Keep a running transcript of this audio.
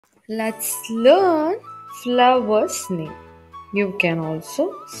Let's learn flowers' name. You can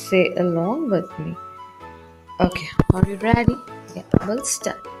also say along with me. Okay, are you ready? Yeah, we'll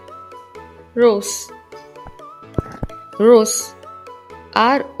start. Rose, rose,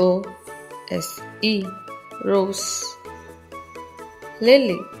 rose, rose.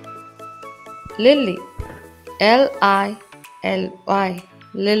 Lily, lily, lily,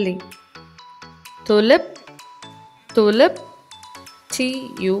 lily. Tulip, tulip,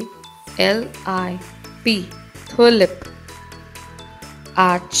 tulip, tulip.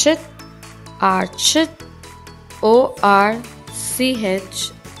 Orchid, orchid, orchid,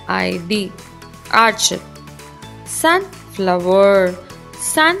 orchid. Sunflower,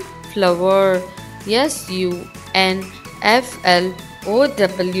 sunflower, sunflower,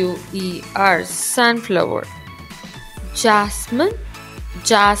 sunflower. Jasmine,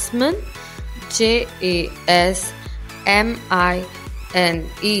 jasmine, jasmine,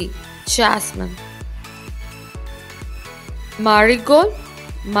 jasmine. Marigold,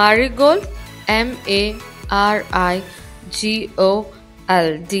 marigold, marigold,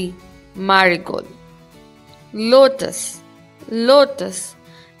 marigold. Lotus, lotus,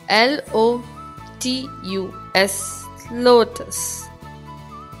 lotus, lotus.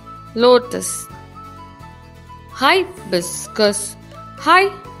 Lotus. Hibiscus,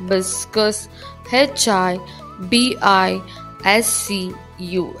 hibiscus, hibiscus,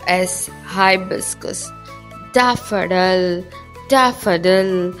 hibiscus. Daffodil,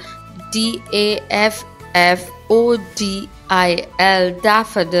 daffodil, daffodil,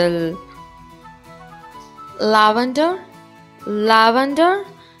 daffodil. Lavender, lavender,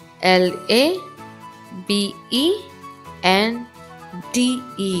 lavender,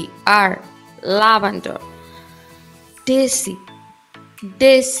 lavender. Daisy,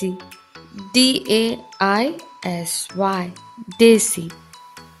 daisy, daisy, daisy.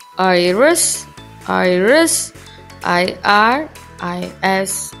 Iris, iris,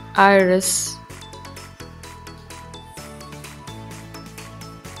 iris, iris.